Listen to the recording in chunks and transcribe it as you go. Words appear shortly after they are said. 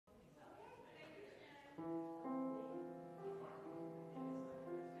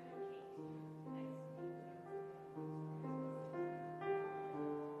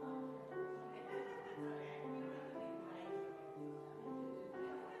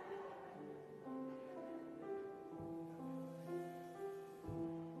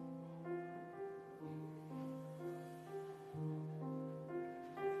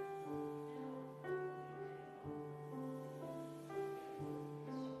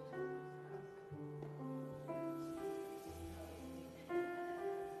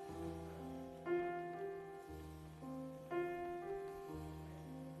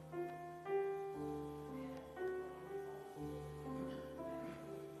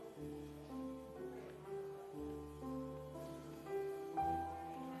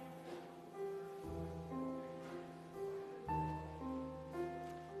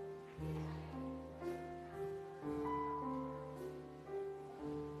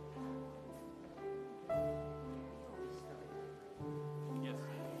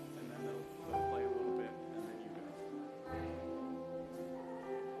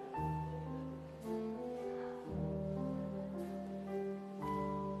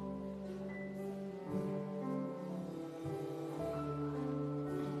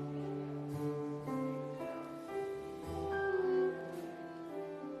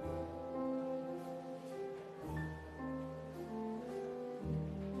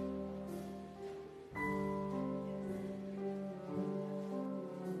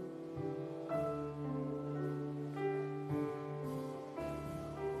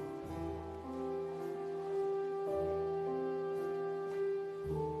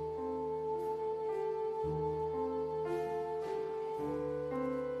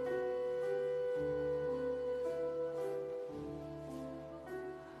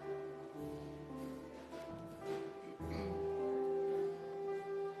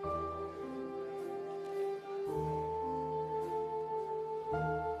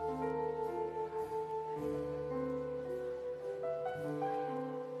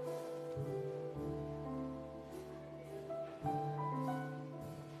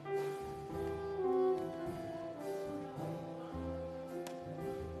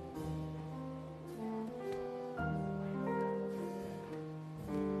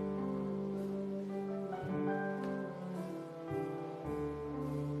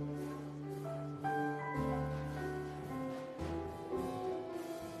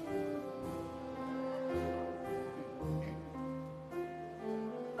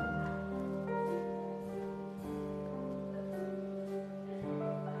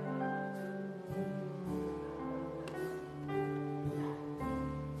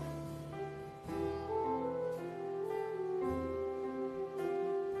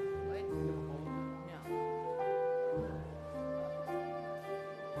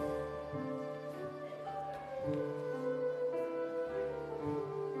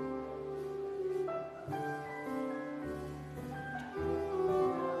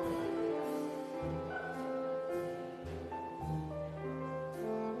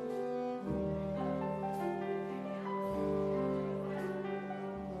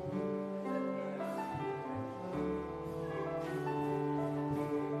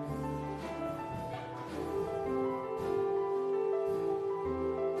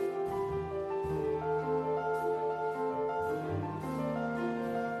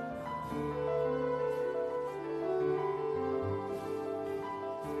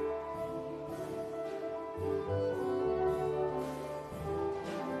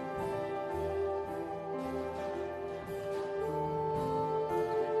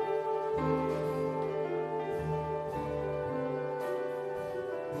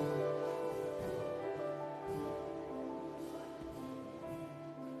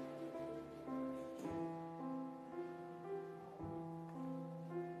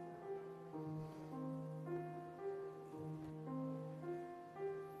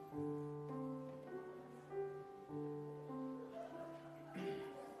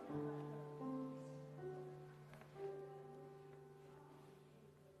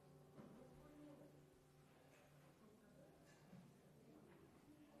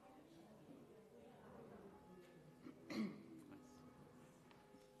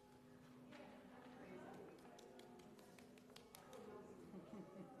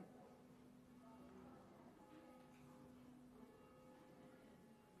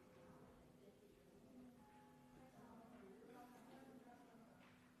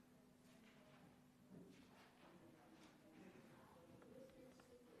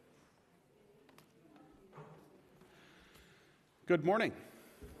Good morning.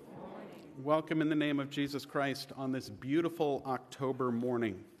 Welcome in the name of Jesus Christ on this beautiful October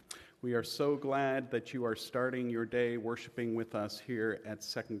morning. We are so glad that you are starting your day worshiping with us here at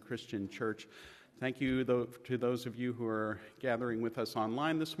Second Christian Church. Thank you to those of you who are gathering with us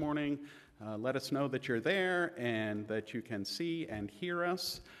online this morning. Let us know that you're there and that you can see and hear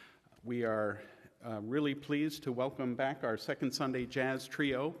us. We are really pleased to welcome back our Second Sunday Jazz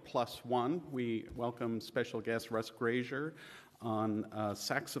Trio +1. We welcome special guest Russ Grazier on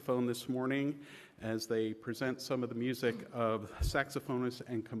saxophone this morning as they present some of the music of saxophonist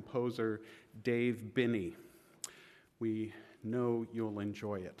and composer Dave Binney. We know you'll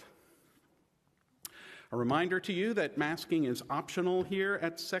enjoy it. A reminder to you that masking is optional here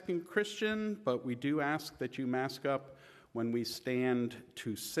at Second Christian, but we do ask that you mask up when we stand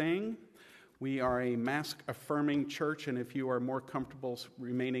to sing. We are a mask-affirming church, and if you are more comfortable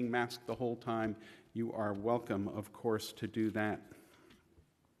remaining masked the whole time, you are welcome, of course, to do that.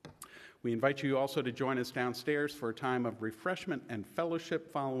 We invite you also to join us downstairs for a time of refreshment and fellowship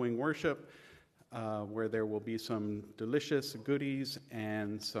following worship, where there will be some delicious goodies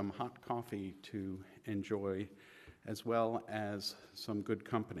and some hot coffee to enjoy, as well as some good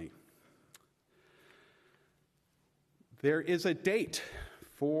company. There is a date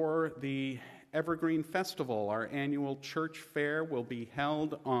for the Evergreen Festival. Our annual church fair will be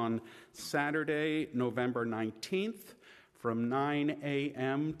held on Saturday, November 19th from 9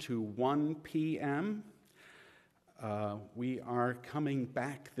 a.m. to 1 p.m. We are coming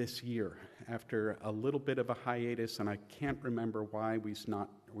back this year after a little bit of a hiatus, and I can't remember why we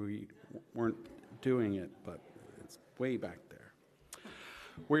weren't doing it, but it's way back there.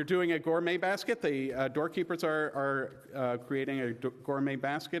 We're doing a gourmet basket. The doorkeepers are creating a gourmet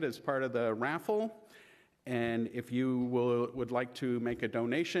basket as part of the raffle. And if you would like to make a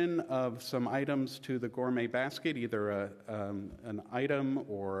donation of some items to the gourmet basket, either an item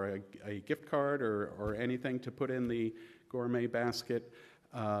or a gift card or anything to put in the gourmet basket,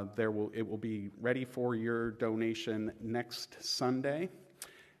 it will be ready for your donation next Sunday.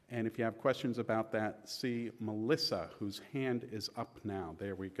 And if you have questions about that, see Melissa, whose hand is up now.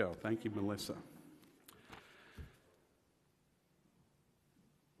 There we go. Thank you, Melissa.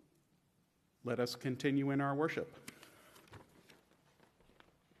 Let us continue in our worship.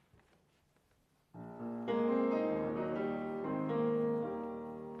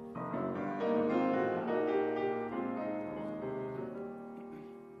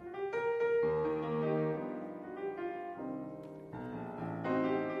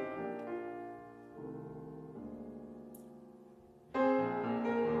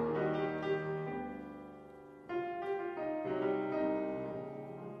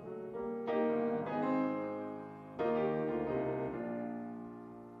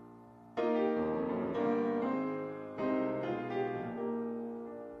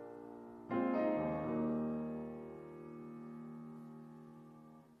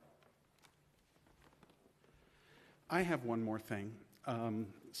 I have one more thing.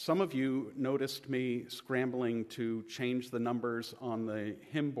 Some of you noticed me scrambling to change the numbers on the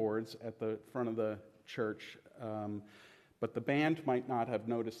hymn boards at the front of the church, but the band might not have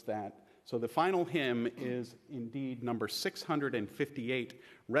noticed that. So the final hymn is indeed number 658,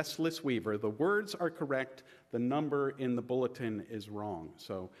 Restless Weaver. The words are correct. The number in the bulletin is wrong.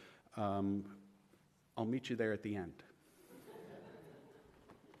 So I'll meet you there at the end.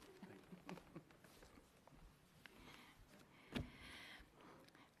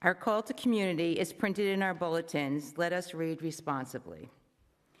 Our call to community is printed in our bulletins. Let us read responsibly.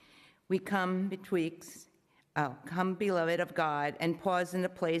 We come beloved of God, and pause in the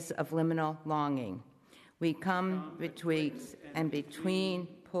place of liminal longing. We come betwixt and between,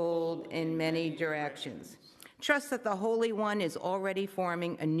 pulled in many directions. Trust that the Holy One is already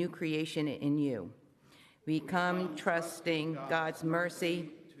forming a new creation in you. We come trusting God's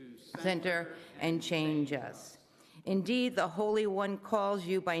mercy to center and change us. Indeed, the Holy One calls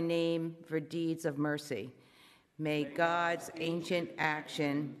you by name for deeds of mercy. May God's ancient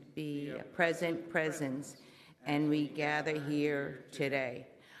action be a present presence, and we gather here today.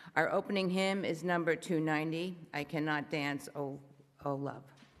 Our opening hymn is number 290, I Cannot Dance, O Love.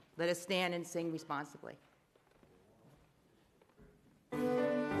 Let us stand and sing responsibly.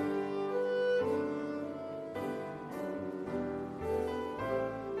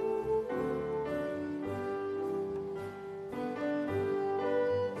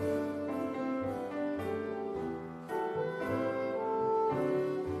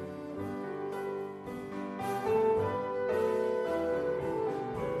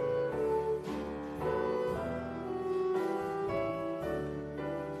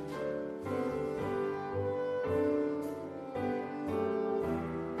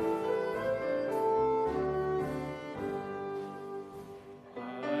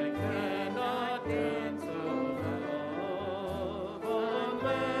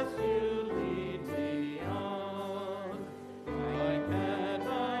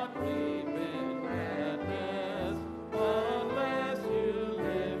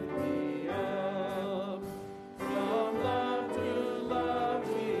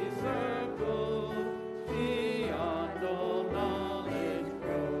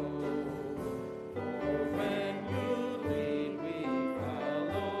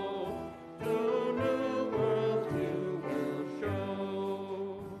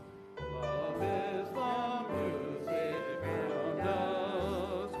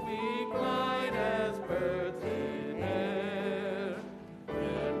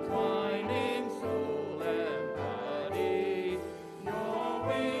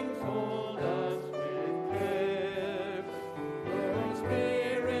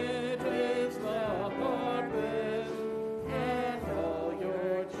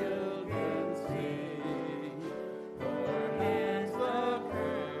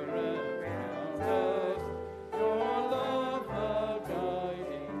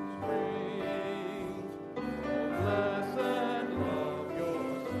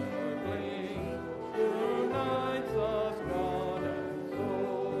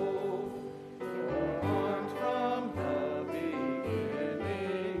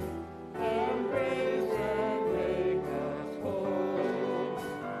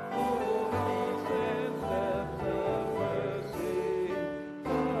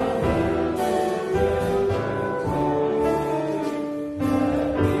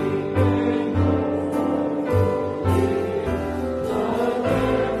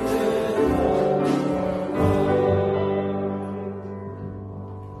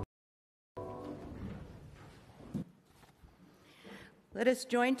 us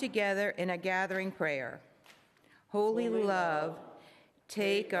join together in a gathering prayer. Holy love,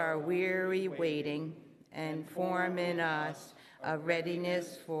 take our weary waiting and form in us a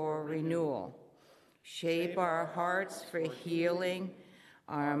readiness for renewal. Shape our hearts for healing,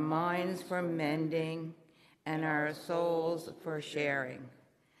 our minds for mending, and our souls for sharing.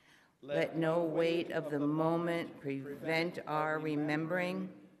 Let no weight of the moment prevent our remembering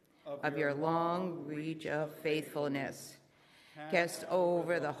of your long reach of faithfulness. Cast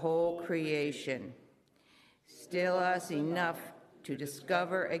over the whole creation. Still us enough to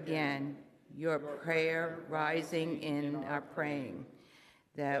discover again your prayer rising in our praying,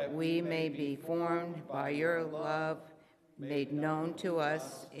 that we may be formed by your love, made known to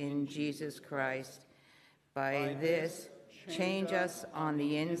us in Jesus Christ. By this, change us on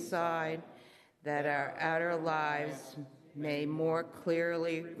the inside, that our outer lives may more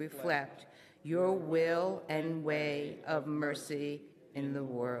clearly reflect your will and way of mercy in the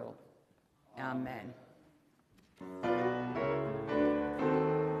world. Amen.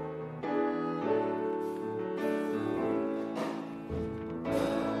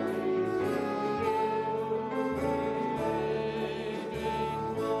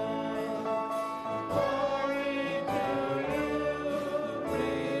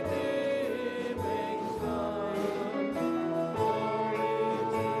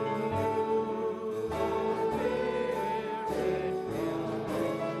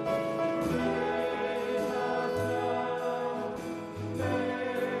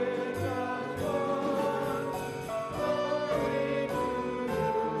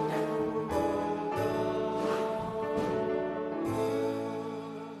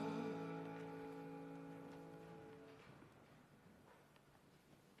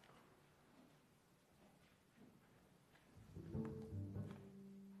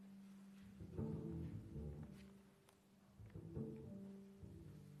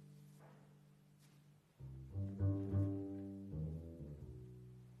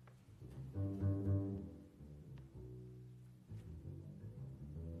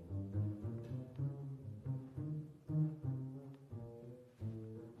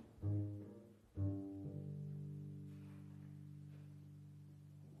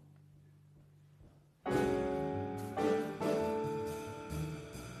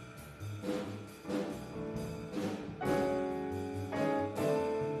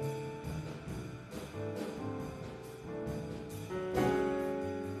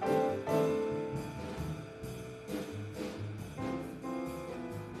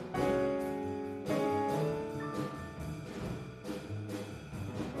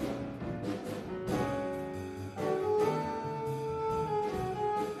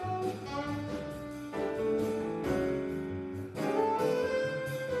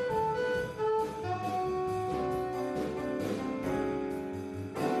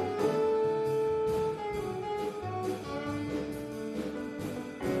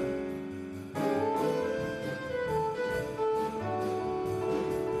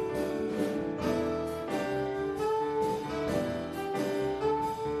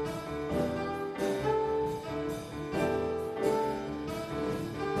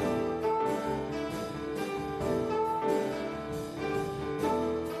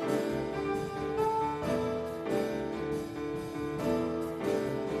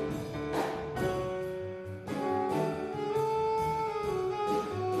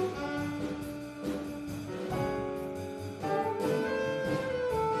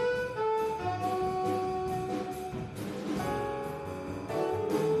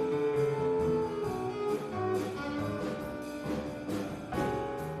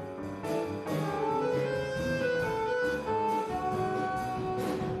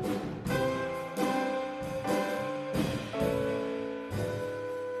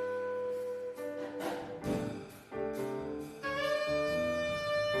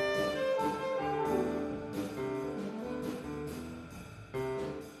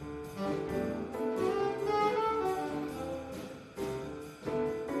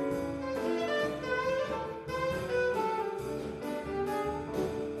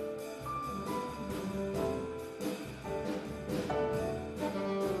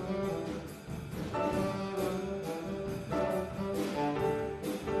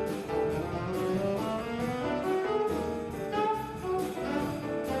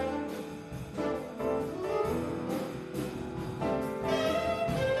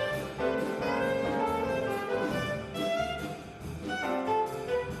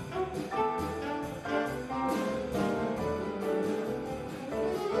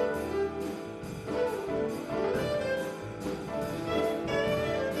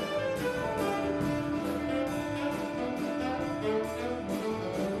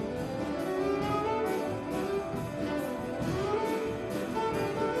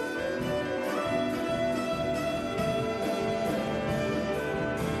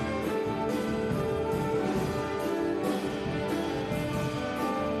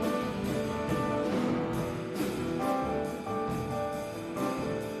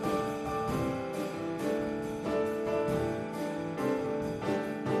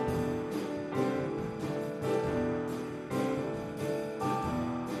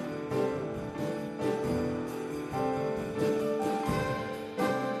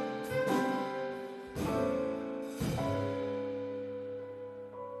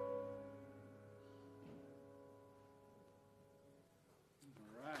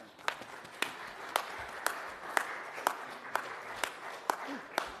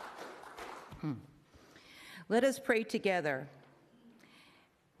 Let us pray together.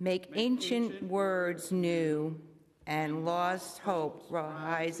 Make ancient words new, and lost hope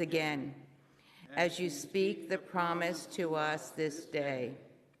rise again, as you speak the promise to us this day.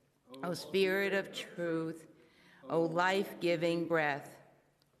 O Spirit of truth, O life-giving breath.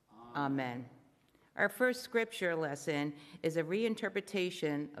 Amen. Our first scripture lesson is a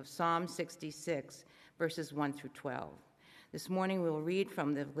reinterpretation of Psalm 66, verses 1 through 12. This morning we will read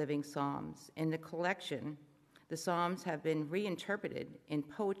from the Living Psalms. In the collection, the Psalms have been reinterpreted in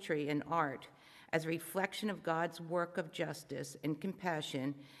poetry and art as a reflection of God's work of justice and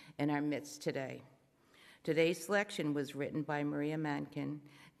compassion in our midst today. Today's selection was written by Maria Mankin,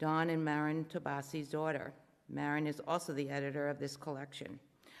 Don and Maren Tobasi's daughter. Maren is also the editor of this collection.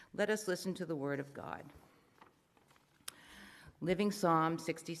 Let us listen to the word of God. Living Psalm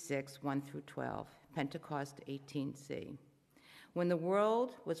 66, 1 through 12, Pentecost 18c. When the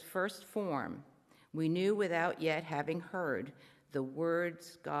world was first formed, we knew without yet having heard the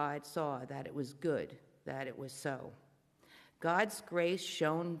words God saw that it was good, that it was so. God's grace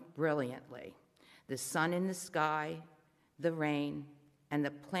shone brilliantly, the sun in the sky, the rain, and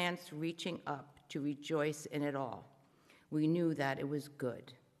the plants reaching up to rejoice in it all. We knew that it was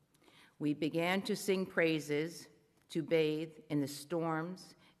good. We began to sing praises, to bathe in the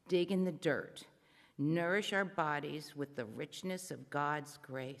storms, dig in the dirt, nourish our bodies with the richness of God's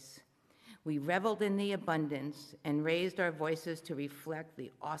grace. We reveled in the abundance and raised our voices to reflect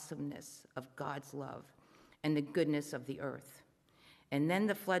the awesomeness of God's love and the goodness of the earth. And then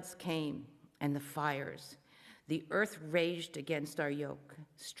the floods came and the fires. The earth raged against our yoke,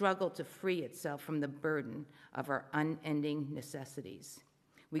 struggled to free itself from the burden of our unending necessities.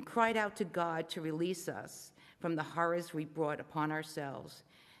 We cried out to God to release us from the horrors we brought upon ourselves,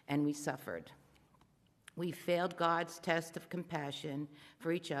 and we suffered. We failed God's test of compassion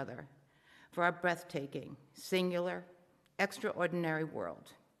for each other, for our breathtaking, singular, extraordinary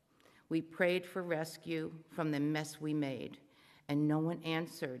world. We prayed for rescue from the mess we made, and no one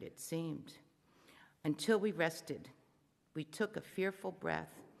answered, it seemed. Until we rested, we took a fearful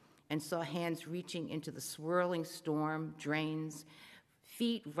breath and saw hands reaching into the swirling storm drains,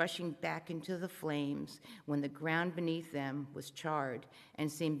 feet rushing back into the flames when the ground beneath them was charred and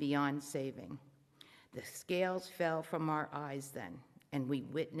seemed beyond saving. The scales fell from our eyes then, and we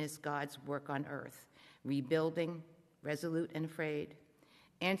witnessed God's work on earth, rebuilding, resolute and afraid,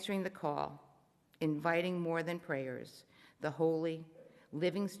 answering the call, inviting more than prayers, the holy,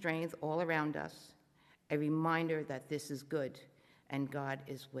 living strength all around us, a reminder that this is good and God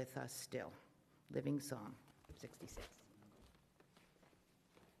is with us still. Living Psalm 66.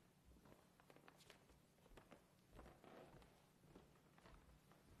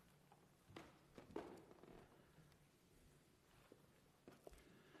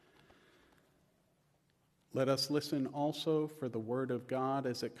 Let us listen also for the word of God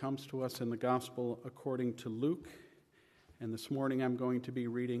as it comes to us in the gospel according to Luke. And this morning I'm going to be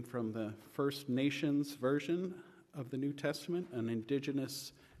reading from the First Nations version of the New Testament, an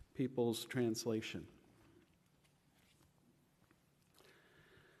indigenous people's translation.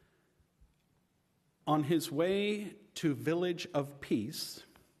 On his way to village of peace,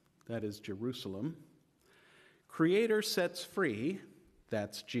 that is Jerusalem, Creator sets free,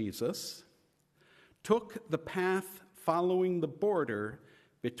 that's Jesus, took the path following the border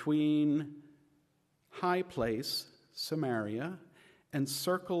between High Place, Samaria, and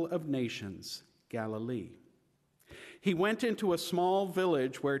Circle of Nations, Galilee. He went into a small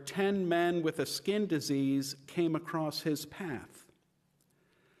village where 10 men with a skin disease came across his path.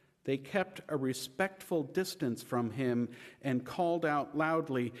 They kept a respectful distance from him and called out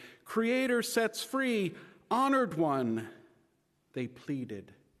loudly, "Creator sets free, honored one," they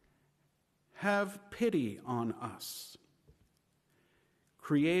pleaded. "Have pity on us."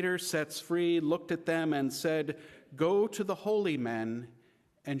 Creator sets free looked at them and said, "Go to the holy men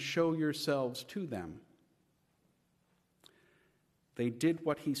and show yourselves to them." They did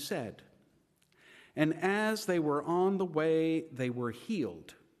what he said, and as they were on the way, they were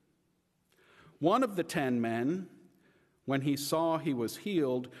healed. One of the 10 men, when he saw he was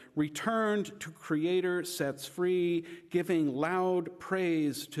healed, returned to Creator sets free, giving loud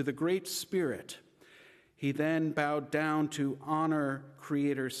praise to the Great Spirit. He then bowed down to honor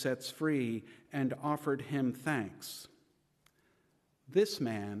Creator sets free and offered him thanks. This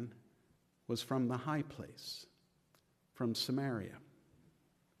man was from the high place, from Samaria.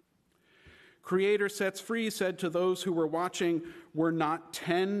 Creator sets free said to those who were watching, "Were not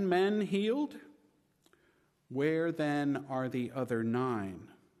 10 men healed? Where then are the other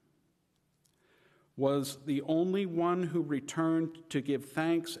 9? was the only one who returned to give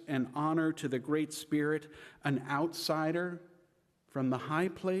thanks and honor to the Great Spirit an outsider from the high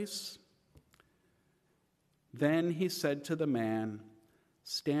place? Then he said to the man,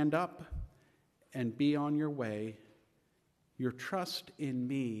 "Stand up and be on your way. Your trust in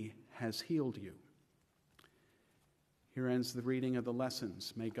me has healed you." Here ends the reading of the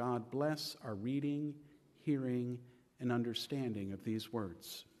lessons. May God bless our reading, hearing, and understanding of these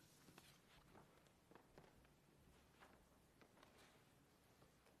words.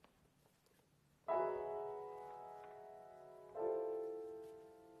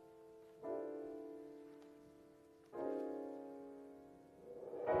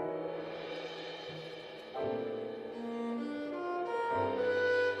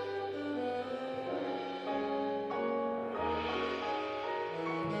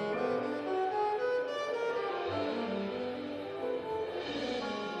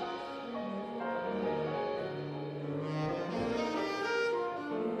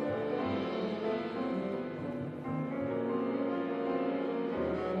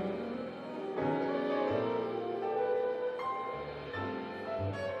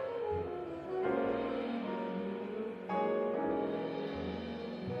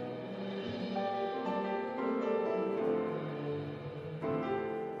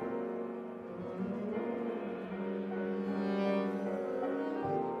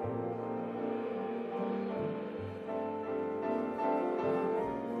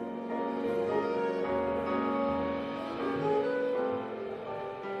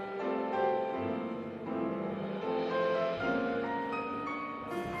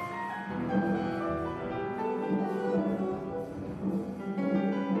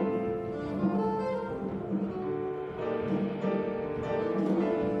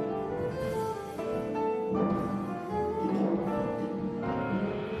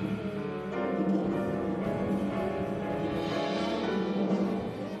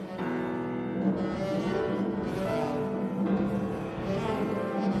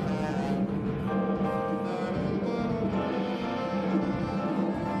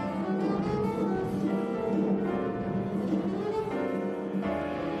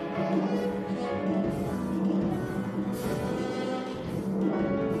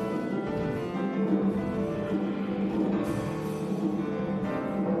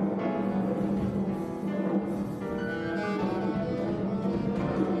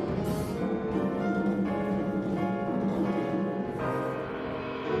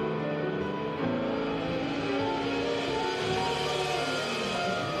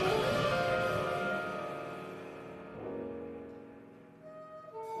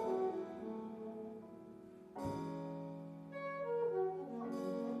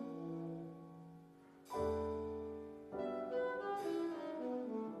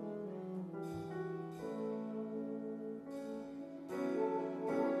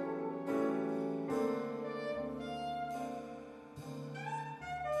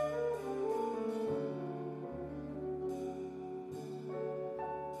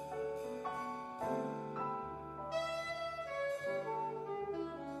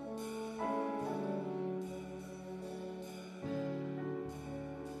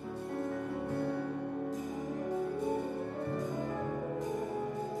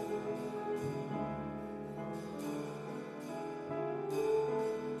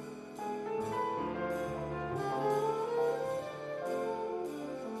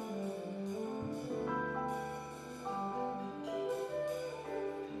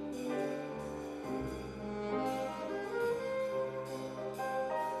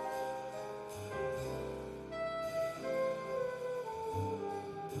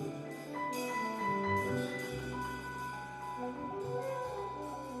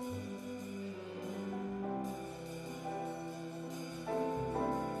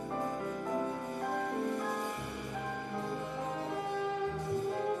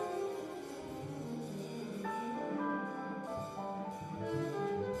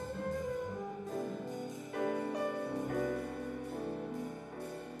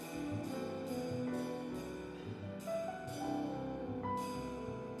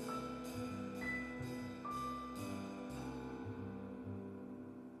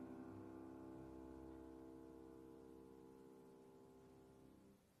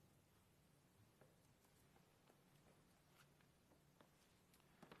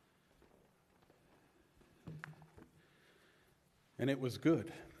 And it was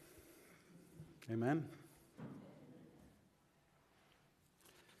good. Amen.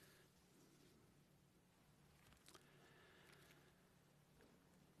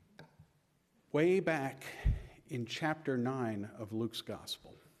 Way back in chapter 9 of Luke's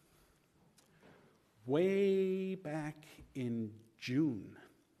Gospel, way back in June.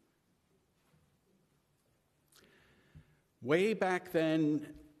 Way back then,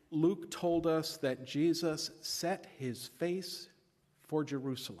 Luke told us that Jesus set his face for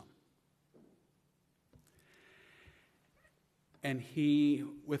Jerusalem. And he,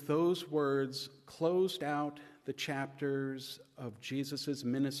 with those words, closed out the chapters of Jesus'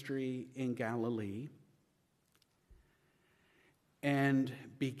 ministry in Galilee and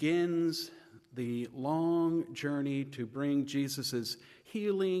begins the long journey to bring Jesus'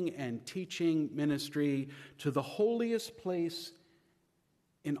 healing and teaching ministry to the holiest place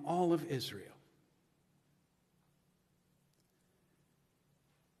in all of Israel,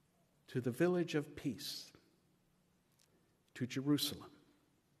 to the village of peace, to Jerusalem.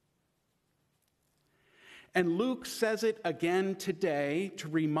 And Luke says it again today to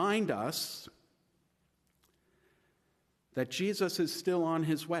remind us that Jesus is still on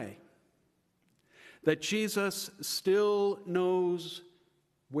his way, that Jesus still knows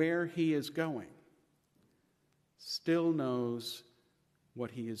where he is going, still knows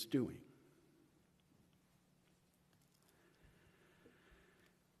what he is doing.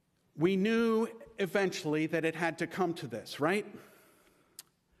 We knew eventually that it had to come to this, right?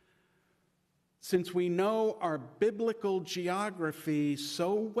 Since we know our biblical geography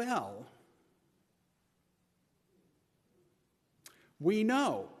so well, we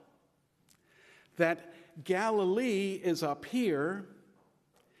know that Galilee is up here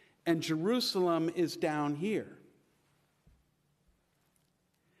and Jerusalem is down here.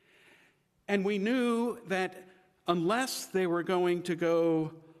 And we knew that unless they were going to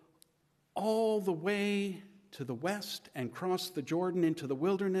go all the way to the west and cross the Jordan into the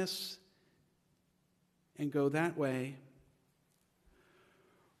wilderness and go that way,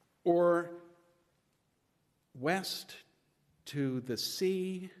 or west to the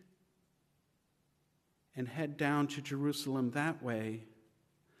sea and head down to Jerusalem that way,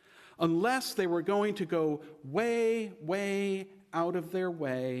 unless they were going to go way, way out of their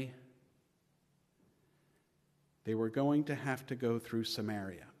way, they were going to have to go through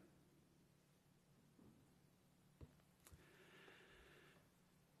Samaria.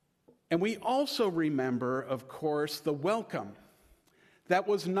 And we also remember, of course, the welcome that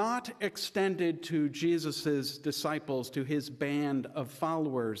was not extended to Jesus' disciples, to his band of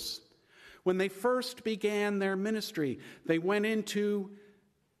followers. When they first began their ministry, they went into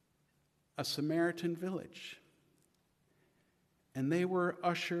a Samaritan village. And they were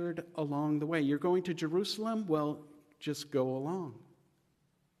ushered along the way. You're going to Jerusalem? Well, just go along.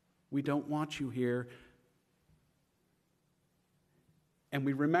 We don't want you here. And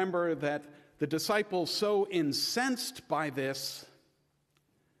we remember that the disciples, so incensed by this,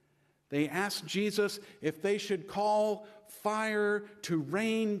 they asked Jesus if they should call fire to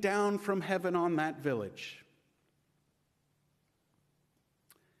rain down from heaven on that village.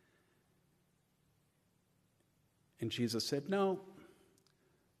 And Jesus said, no,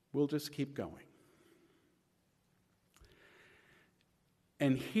 we'll just keep going.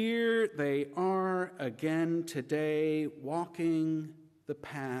 And here they are again today, walking the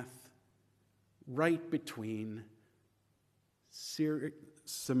path right between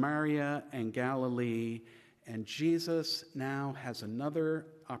Samaria and Galilee, and Jesus now has another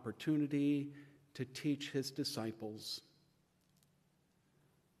opportunity to teach his disciples.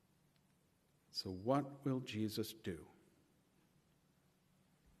 So what will Jesus do?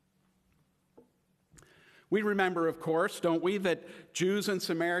 We remember, of course, don't we, that Jews and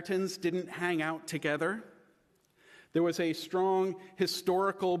Samaritans didn't hang out together. There was a strong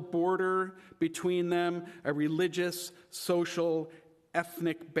historical border between them, a religious, social,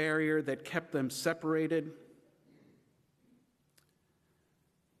 ethnic barrier that kept them separated.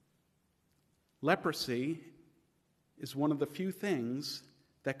 Leprosy is one of the few things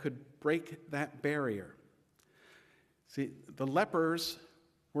that could break that barrier. See, the lepers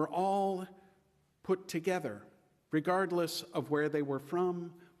were all put together, regardless of where they were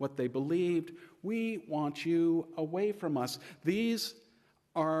from, what they believed. We want you away from us. These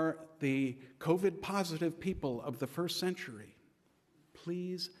are the COVID-positive people of the first century.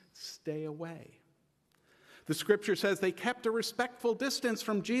 Please stay away. The scripture says they kept a respectful distance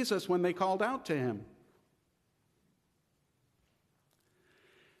from Jesus when they called out to him.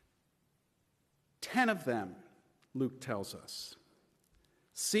 10 of them, Luke tells us,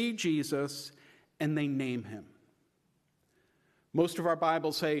 see Jesus and they name him. Most of our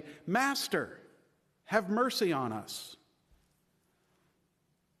Bibles say, Master, have mercy on us.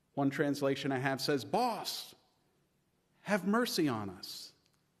 One translation I have says, Boss, have mercy on us.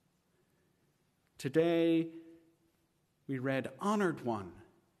 Today, we read, Honored One,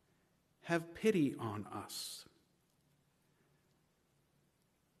 have pity on us.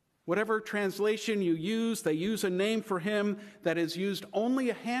 Whatever translation you use, they use a name for him that is used only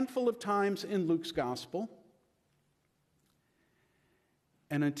a handful of times in Luke's gospel,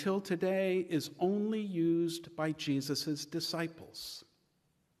 and until today is only used by Jesus' disciples.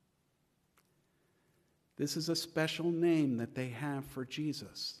 This is a special name that they have for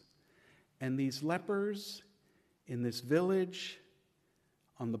Jesus. And these lepers in this village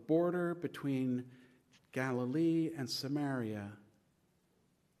on the border between Galilee and Samaria,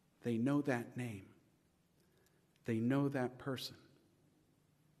 they know that name. They know that person.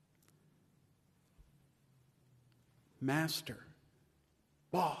 Master,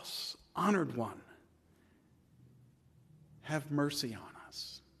 boss, honored one, have mercy on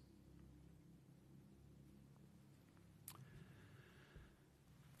us.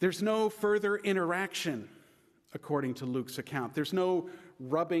 There's no further interaction, according to Luke's account. There's no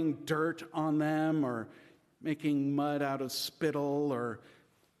rubbing dirt on them or making mud out of spittle or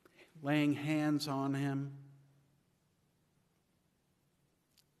laying hands on him.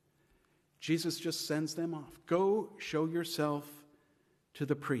 Jesus just sends them off. Go show yourself to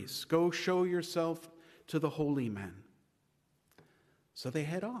the priests. Go show yourself to the holy men. So they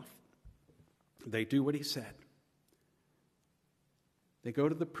head off. They do what he said. They go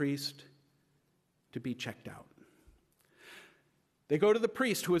to the priest to be checked out. They go to the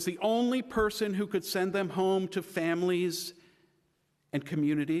priest, who is the only person who could send them home to families and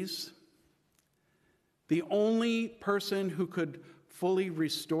communities, the only person who could fully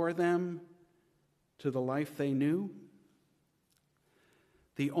restore them to the life they knew,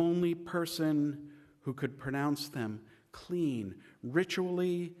 the only person who could pronounce them clean,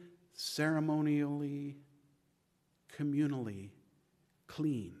 ritually, ceremonially, communally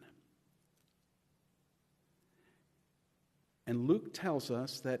clean. And Luke tells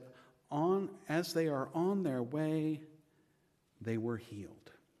us that as they are on their way, they were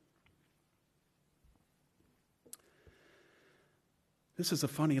healed. This is a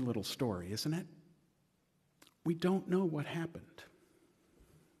funny little story, isn't it? We don't know what happened.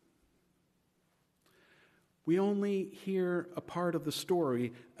 We only hear a part of the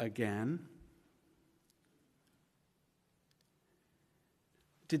story again.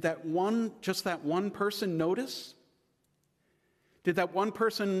 Did that one person notice? Did that one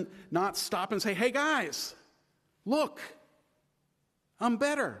person not stop and say, "Hey guys, look, I'm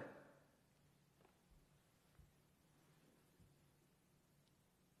better"?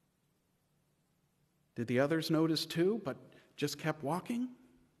 Did the others notice too, but just kept walking?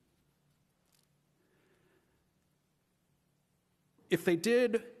 If they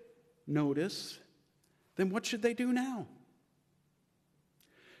did notice, then what should they do now?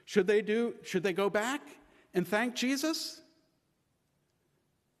 Should they go back and thank Jesus?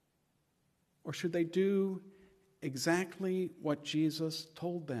 Or should they do exactly what Jesus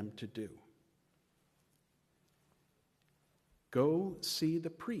told them to do? Go see the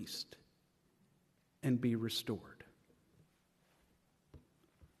priest and be restored.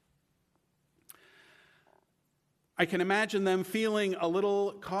 I can imagine them feeling a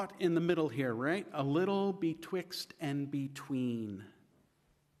little caught in the middle here, right? A little betwixt and between.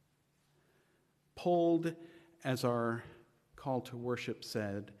 Pulled, as our call to worship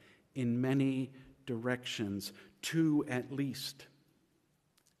said, in many directions, two at least.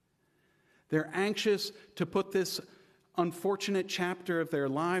 They're anxious to put this unfortunate chapter of their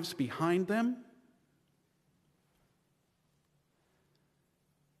lives behind them.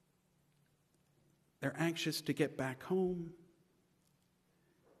 They're anxious to get back home.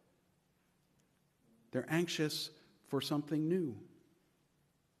 They're anxious for something new.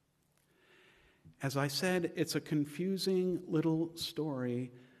 As I said, it's a confusing little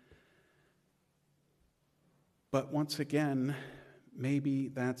story. But once again, maybe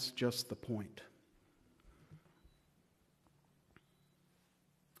that's just the point.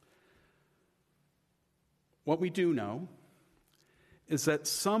 What we do know is that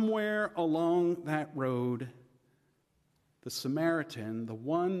somewhere along that road, the Samaritan, the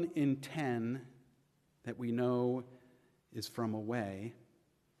 1 in 10 that we know is from away,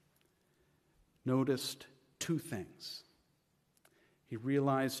 noticed two things. He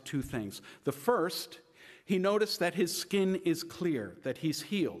realized two things. The first, he noticed that his skin is clear, that he's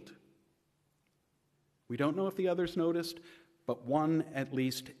healed. We don't know if the others noticed, but one at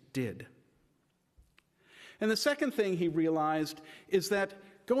least did. And the second thing he realized is that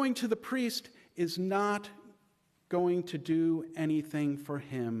going to the priest is not going to do anything for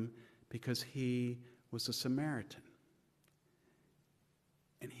him because he was a Samaritan.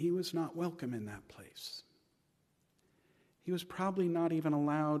 And he was not welcome in that place. He was probably not even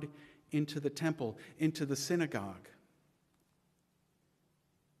allowed into the temple, into the synagogue,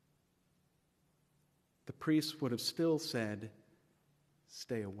 the priests would have still said,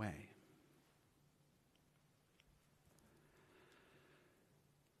 "Stay away."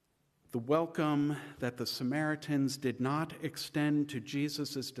 The welcome that the Samaritans did not extend to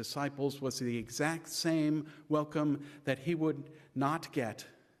Jesus' disciples was the exact same welcome that he would not get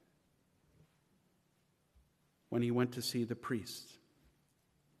when he went to see the priests.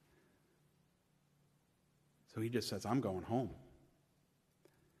 So he just says, "I'm going home."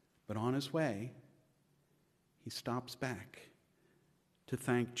 But on his way, he stops back to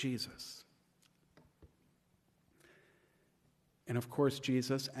thank Jesus. And of course,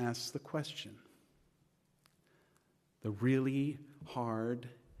 Jesus asks the question, the really hard,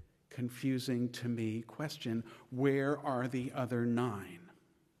 confusing to me question, where are the other 9?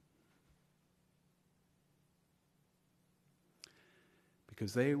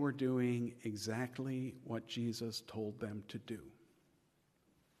 Because they were doing exactly what Jesus told them to do.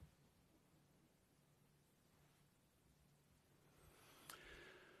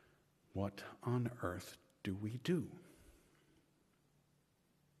 What on earth do we do?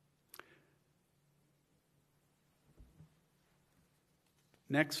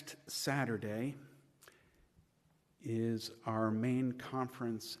 Next Saturday is our main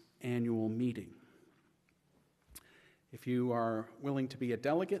conference annual meeting. If you are willing to be a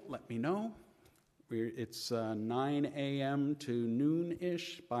delegate, let me know. It's 9 a.m. to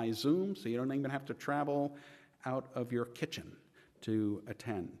noon-ish by Zoom, so you don't even have to travel out of your kitchen to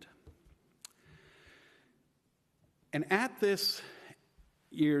attend. And at this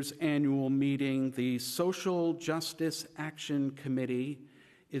year's annual meeting, the Social Justice Action Committee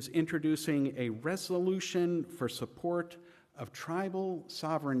is introducing a resolution for support of tribal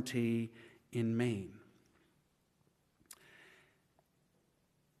sovereignty in Maine.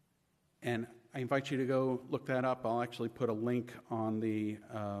 And I invite you to go look that up. I'll actually put a link on the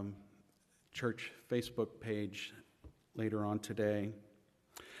church Facebook page later on today.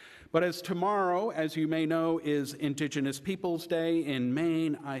 But as tomorrow, as you may know, is Indigenous Peoples Day in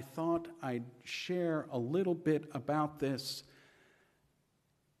Maine, I thought I'd share a little bit about this,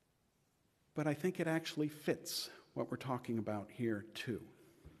 but I think it actually fits what we're talking about here too.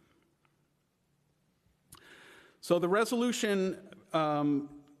 So the resolution,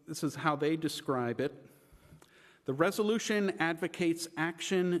 this is how they describe it. The resolution advocates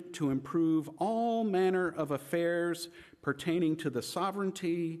action to improve all manner of affairs pertaining to the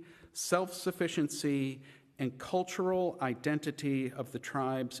sovereignty, self-sufficiency, and cultural identity of the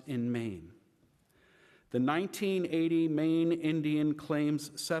tribes in Maine. The 1980 Maine Indian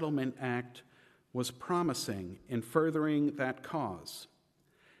Claims Settlement Act was promising in furthering that cause.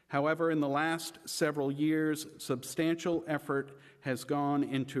 However, in the last several years, substantial effort has gone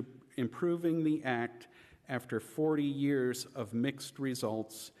into improving the act after 40 years of mixed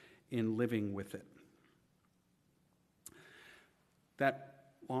results in living with it. That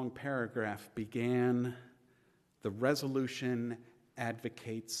long paragraph began, "The resolution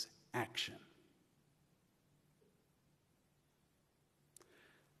advocates action."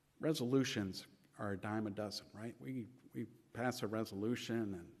 Resolutions are a dime a dozen, right? We pass a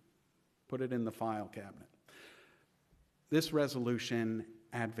resolution and put it in the file cabinet. This resolution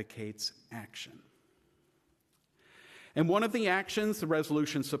advocates action. And one of the actions the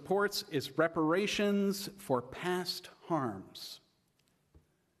resolution supports is reparations for past harms,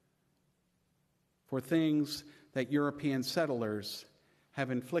 for things that European settlers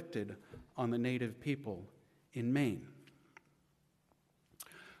have inflicted on the native people in Maine.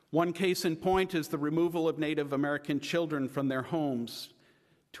 One case in point is the removal of Native American children from their homes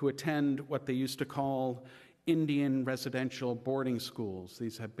to attend what they used to call Indian residential boarding schools.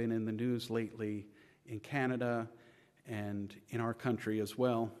 These have been in the news lately in Canada and in our country as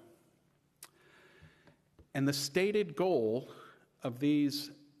well. And the stated goal of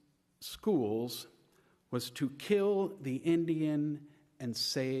these schools was to kill the Indian and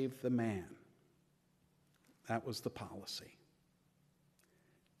save the man. That was the policy.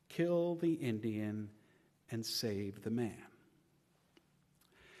 Kill the Indian and save the man.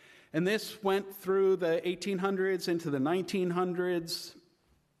 And this went through the 1800s into the 1900s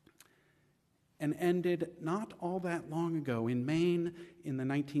and ended not all that long ago. In Maine, in the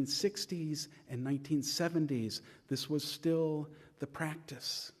 1960s and 1970s, this was still the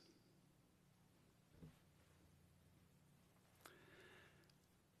practice.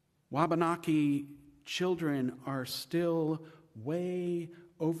 Wabanaki children are still way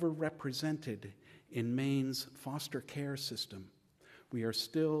overrepresented in Maine's foster care system. We are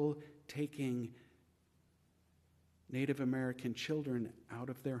still taking Native American children out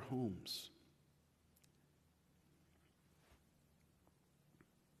of their homes.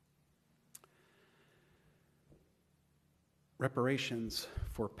 Reparations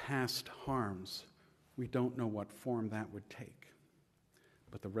for past harms, we don't know what form that would take,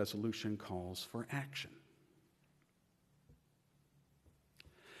 but the resolution calls for action.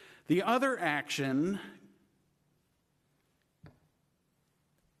 The other action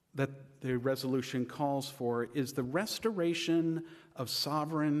that the resolution calls for is the restoration of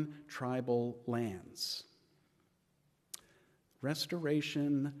sovereign tribal lands.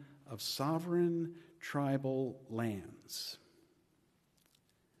 Restoration of sovereign tribal lands.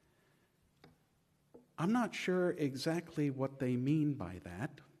 I'm not sure exactly what they mean by that.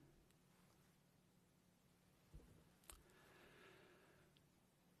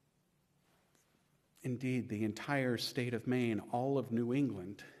 Indeed, the entire state of Maine, all of New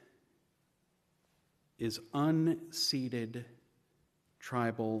England, is unceded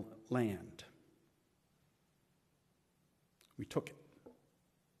tribal land. We took it.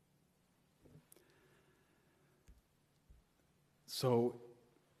 So,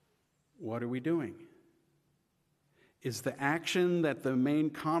 what are we doing? Is the action that the Maine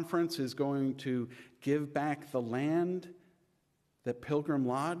Conference is going to give back the land that Pilgrim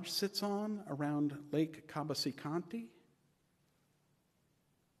Lodge sits on around Lake Cabasicanti?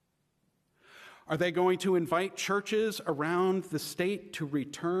 Are they going to invite churches around the state to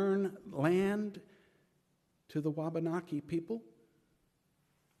return land to the Wabanaki people?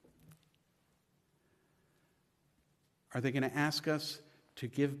 Are they going to ask us to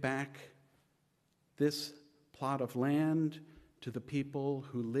give back this plot of land to the people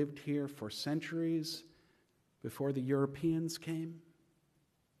who lived here for centuries before the Europeans came?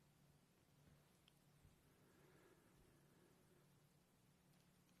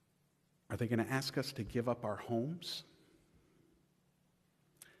 Are they going to ask us to give up our homes?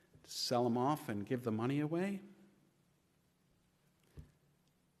 To sell them off and give the money away?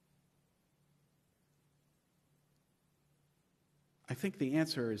 I think the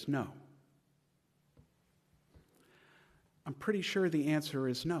answer is no. I'm pretty sure the answer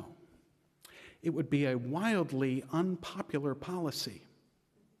is no. It would be a wildly unpopular policy.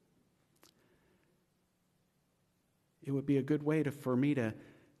 It would be a good way for me to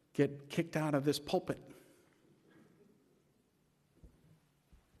get kicked out of this pulpit.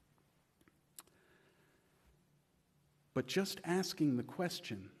 But just asking the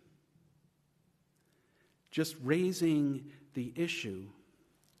question, just raising the issue,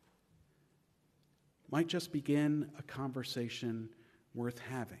 might just begin a conversation worth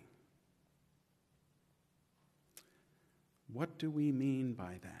having. What do we mean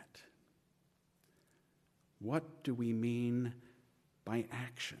by that? What do we mean by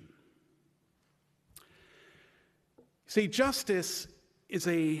action? See, justice is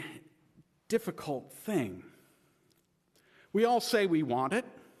a difficult thing. We all say we want it.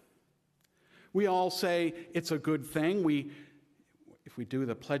 We all say it's a good thing. If we do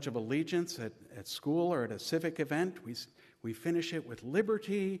the Pledge of Allegiance at school or at a civic event, we finish it with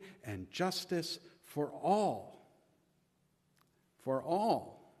liberty and justice for all. For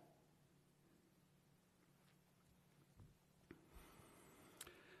all.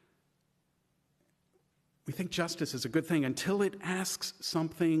 We think justice is a good thing until it asks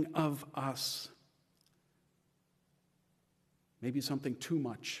something of us. Maybe something too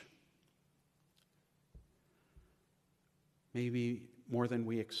much. Maybe more than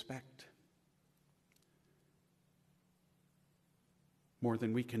we expect. More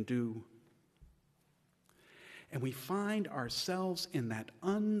than we can do. And we find ourselves in that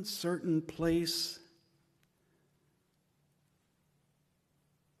uncertain place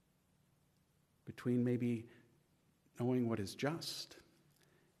between maybe knowing what is just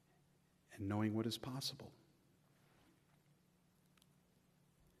and knowing what is possible.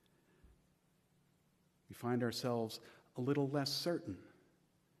 We find ourselves a little less certain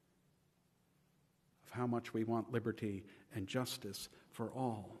of how much we want liberty and justice for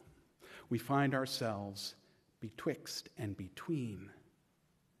all. We find ourselves betwixt and between.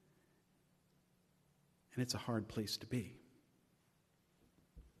 And it's a hard place to be.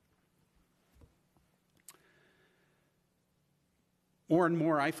 More and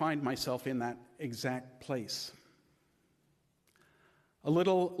more, I find myself in that exact place. A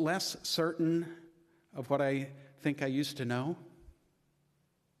little less certain of what I think I used to know.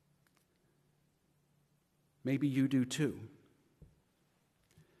 Maybe you do too.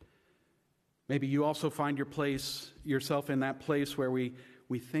 Maybe you also find yourself in that place where we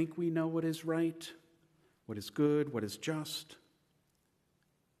think we know what is right, what is good, what is just.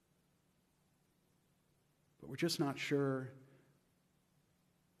 But we're just not sure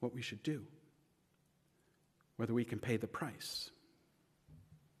what we should do, whether we can pay the price.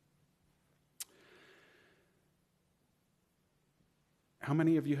 How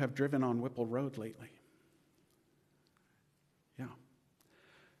many of you have driven on Whipple Road lately? Yeah.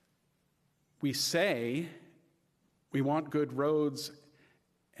 We say we want good roads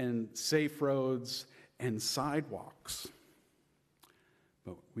and safe roads and sidewalks,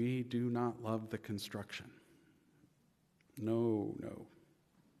 but we do not love the construction. No.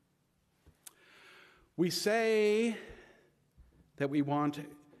 We say that we want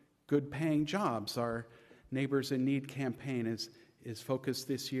good paying jobs. Our Neighbors in Need campaign is focused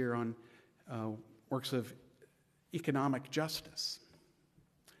this year on works of economic justice.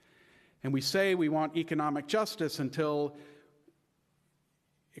 And we say we want economic justice until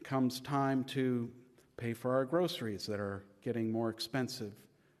it comes time to pay for our groceries that are getting more expensive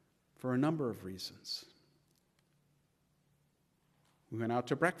for a number of reasons. We went out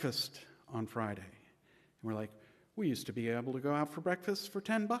to breakfast on Friday, and we're like, we used to be able to go out for breakfast for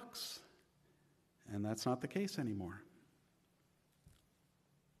 $10, and that's not the case anymore.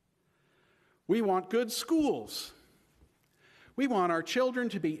 We want good schools. We want our children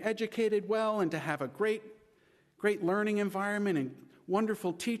to be educated well and to have a great learning environment and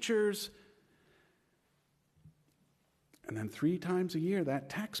wonderful teachers. And then 3 times a year, that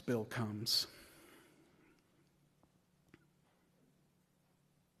tax bill comes.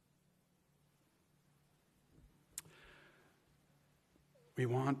 We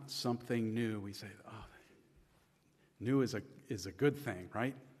want something new. We say, oh, new is a good thing,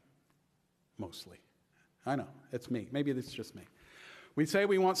 right? Mostly. I know, it's me. Maybe it's just me. We say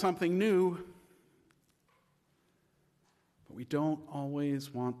we want something new, but we don't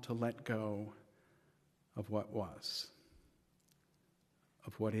always want to let go of what was,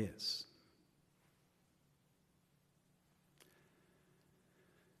 of what is.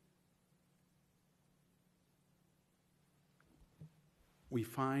 We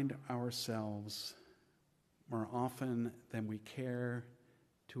find ourselves more often than we care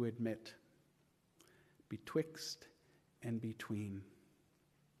to admit betwixt and between.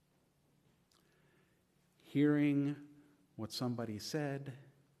 Hearing what somebody said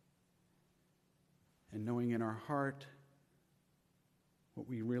and knowing in our heart what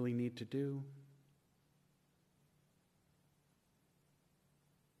we really need to do.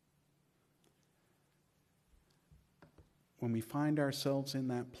 When we find ourselves in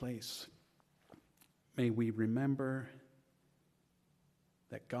that place, may we remember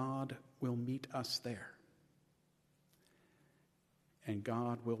that God will meet us there. And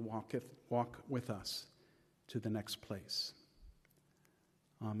God will walk with us to the next place.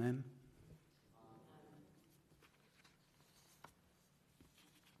 Amen.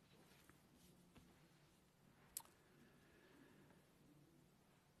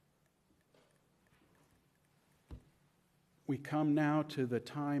 We come now to the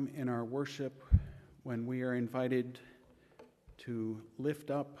time in our worship when we are invited to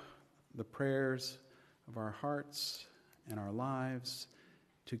lift up the prayers of our hearts and our lives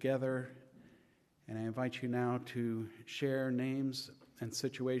together. And I invite you now to share names and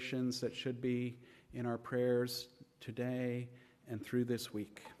situations that should be in our prayers today and through this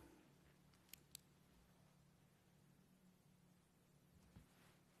week.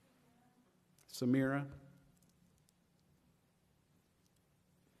 Samira?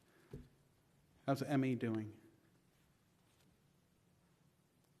 How's Emmy doing?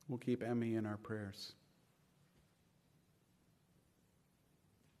 We'll keep Emmy in our prayers.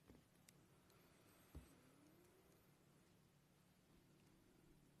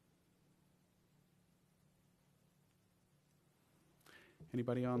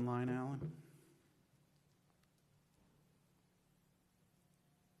 Anybody online, Alan?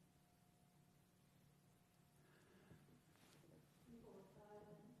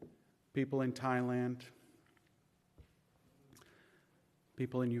 People in Thailand.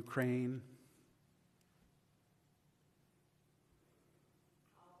 People in Ukraine.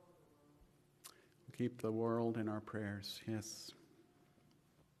 Keep the world in our prayers, yes.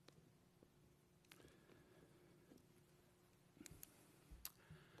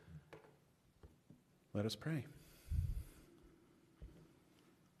 Let us pray.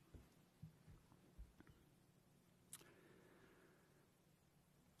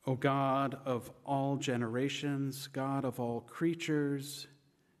 O God of all generations, God of all creatures,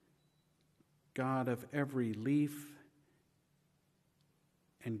 God of every leaf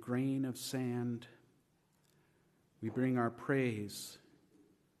and grain of sand, we bring our praise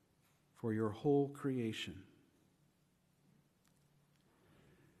for your whole creation.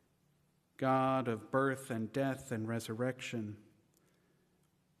 God of birth and death and resurrection,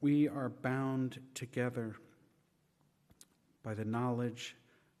 we are bound together by the knowledge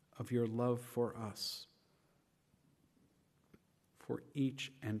of your love for us, for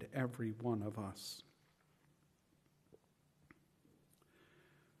each and every one of us.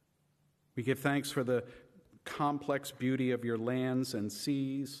 We give thanks for the complex beauty of your lands and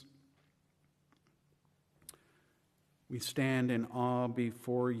seas. We stand in awe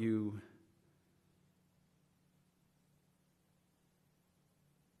before you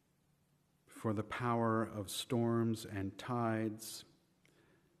for the power of storms and tides.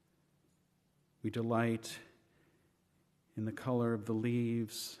 We delight in the color of the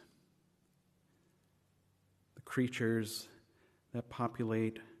leaves, the creatures that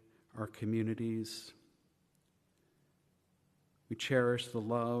populate our communities. We cherish the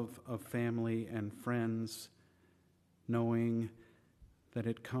love of family and friends, knowing that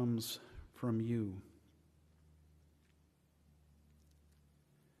it comes from you.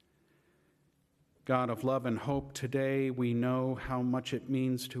 God of love and hope, today we know how much it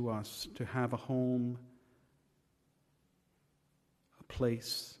means to us to have a home, a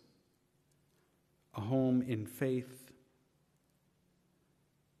place, a home in faith,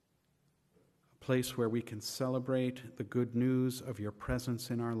 a place where we can celebrate the good news of your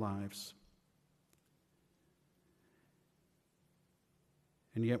presence in our lives.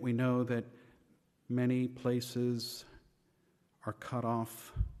 And yet we know that many places are cut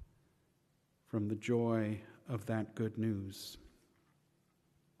off from the joy of that good news.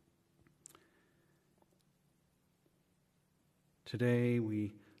 Today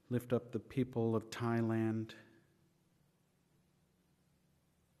we lift up the people of Thailand,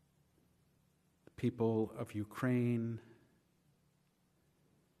 the people of Ukraine.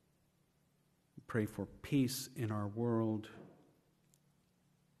 We pray for peace in our world.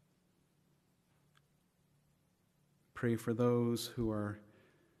 Pray for those who are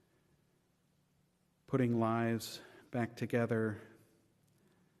putting lives back together,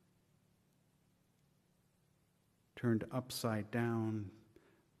 turned upside down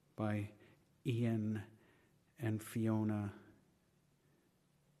by Ian and Fiona.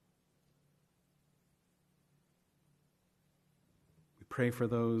 We pray for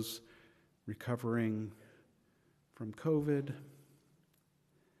those recovering from COVID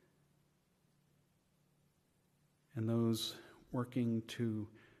and those working to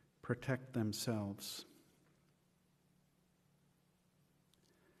protect themselves.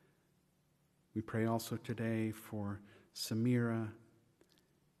 We pray also today for Samira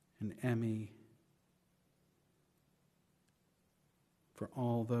and Emmy, for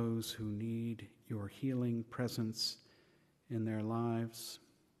all those who need your healing presence in their lives,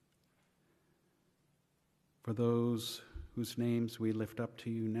 for those whose names we lift up to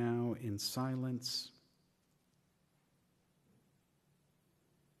you now in silence,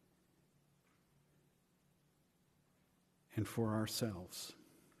 and for ourselves.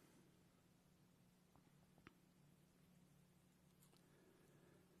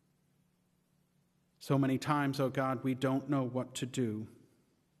 So many times, oh God, we don't know what to do.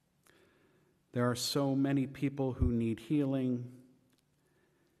 There are so many people who need healing,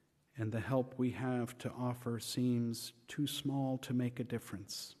 and the help we have to offer seems too small to make a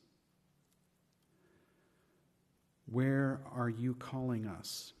difference. Where are you calling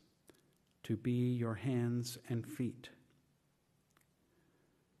us to be your hands and feet?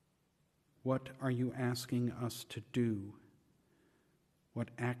 What are you asking us to do? What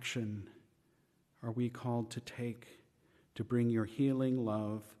action are we called to take to bring your healing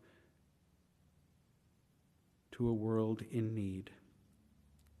love to a world in need?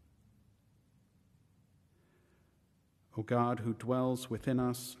 O God, who dwells within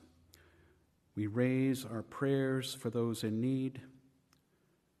us, we raise our prayers for those in need,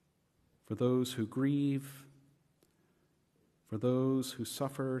 for those who grieve, for those who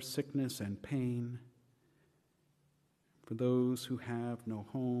suffer sickness and pain, for those who have no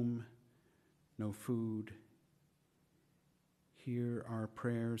home, no food. Hear our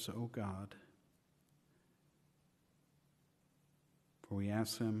prayers, O God. For we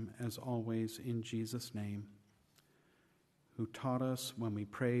ask them, as always, in Jesus' name, who taught us when we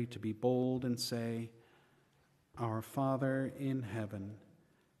pray to be bold and say, Our Father in heaven,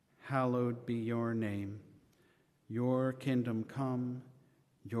 hallowed be your name. Your kingdom come,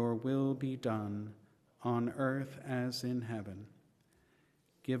 your will be done, on earth as in heaven.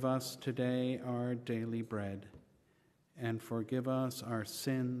 Give us today our daily bread, and forgive us our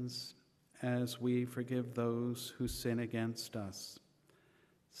sins as we forgive those who sin against us.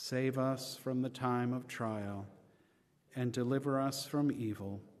 Save us from the time of trial, and deliver us from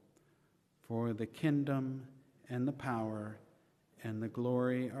evil. For the kingdom and the power and the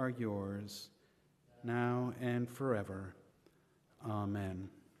glory are yours, now and forever. Amen.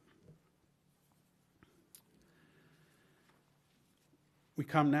 We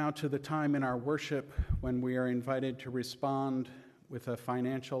come now to the time in our worship when we are invited to respond with a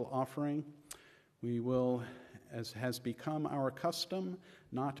financial offering. We will, as has become our custom,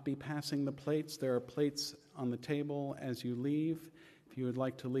 not be passing the plates. There are plates on the table as you leave. If you would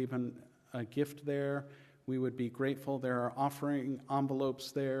like to leave a gift there, we would be grateful. There are offering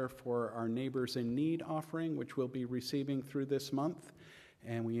envelopes there for our Neighbors in Need offering, which we'll be receiving through this month,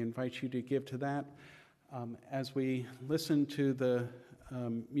 and we invite you to give to that. As we listen to the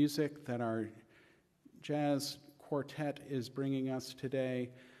music that our jazz quartet is bringing us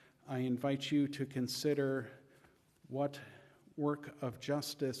today, I invite you to consider what work of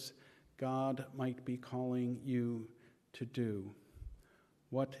justice God might be calling you to do.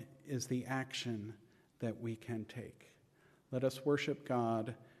 What is the action that we can take? Let us worship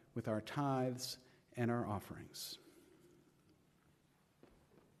God with our tithes and our offerings.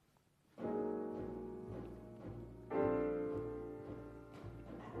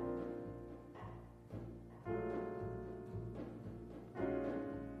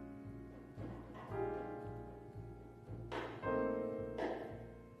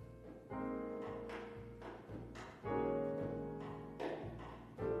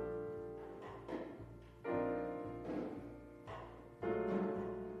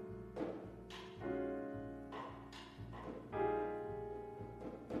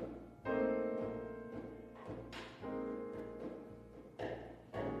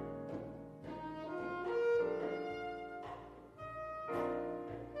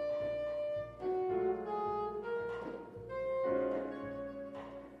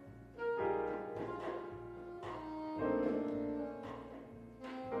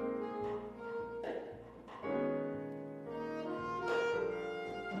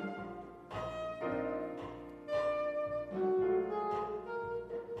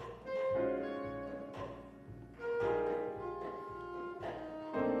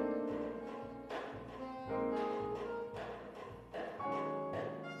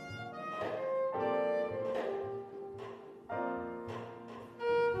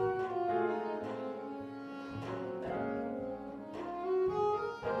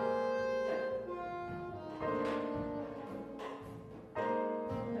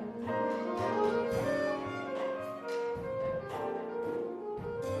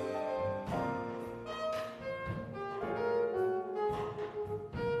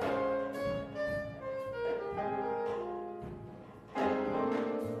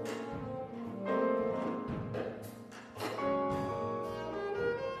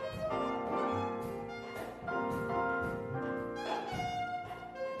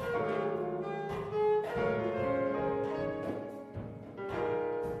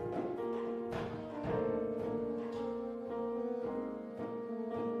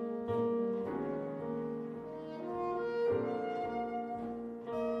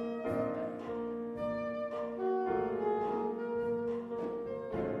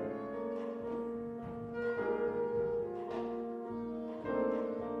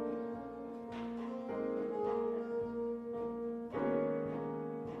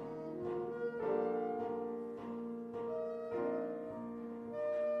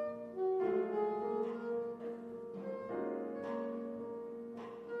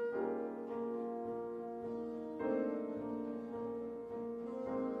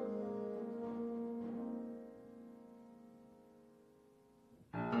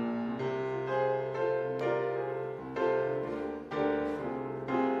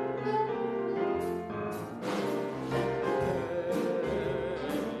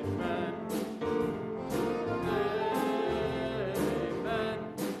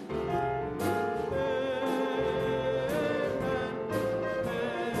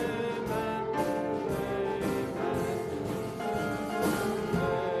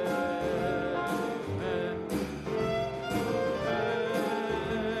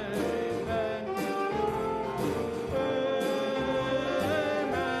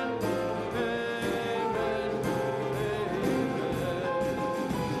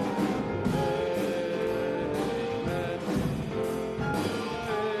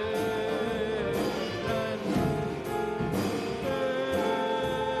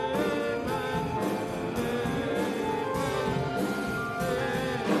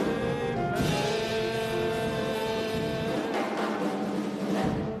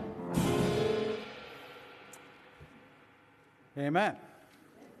 Amen.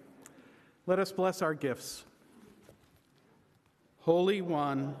 Let us bless our gifts. Holy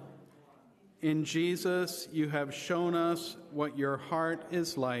One, In Jesus, you have shown us what your heart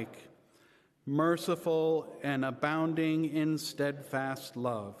is like, merciful and abounding in steadfast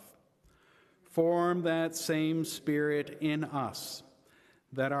love. Form that same spirit in us,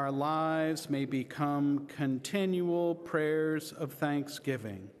 that our lives may become continual prayers of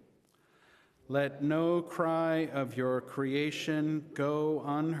thanksgiving. Let no cry of your creation go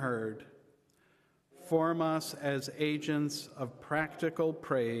unheard. Form us as agents of practical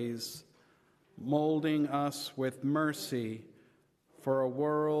praise, molding us with mercy for a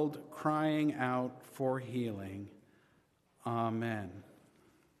world crying out for healing. Amen.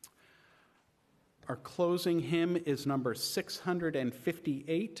 Our closing hymn is number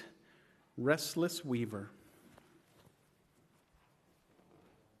 658, Restless Weaver.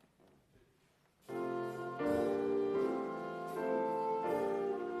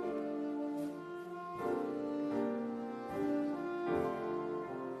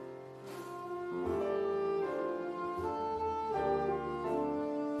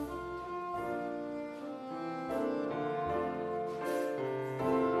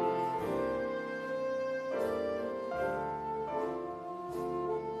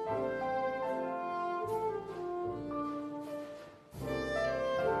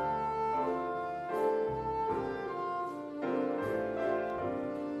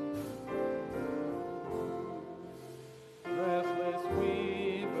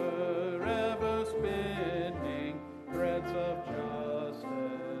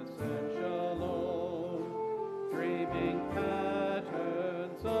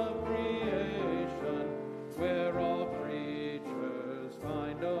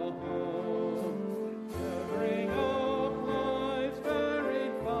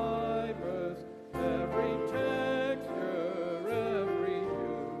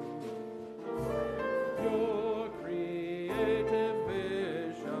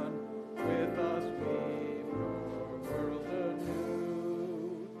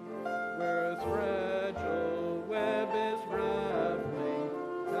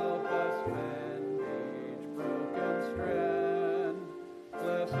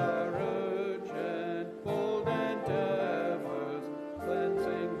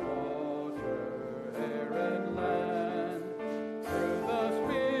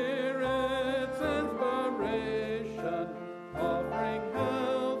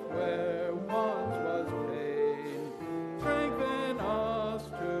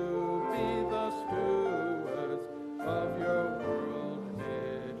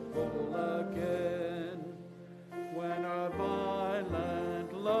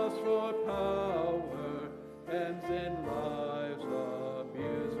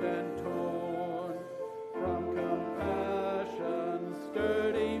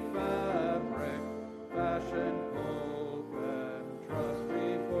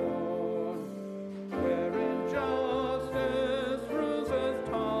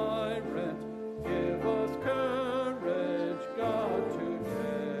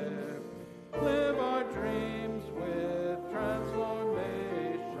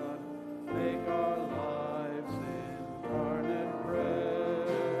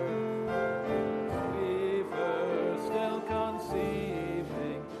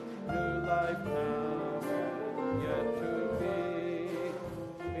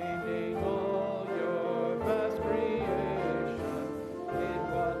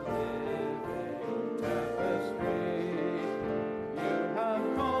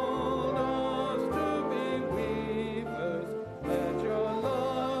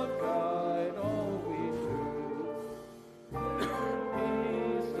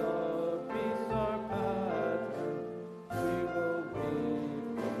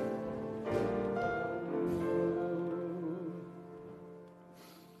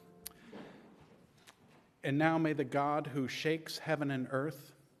 And now may the God who shakes heaven and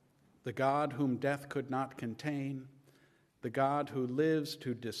earth, the God whom death could not contain, the God who lives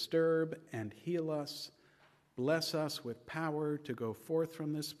to disturb and heal us, bless us with power to go forth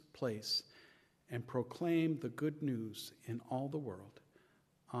from this place and proclaim the good news in all the world.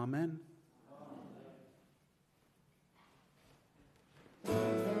 Amen.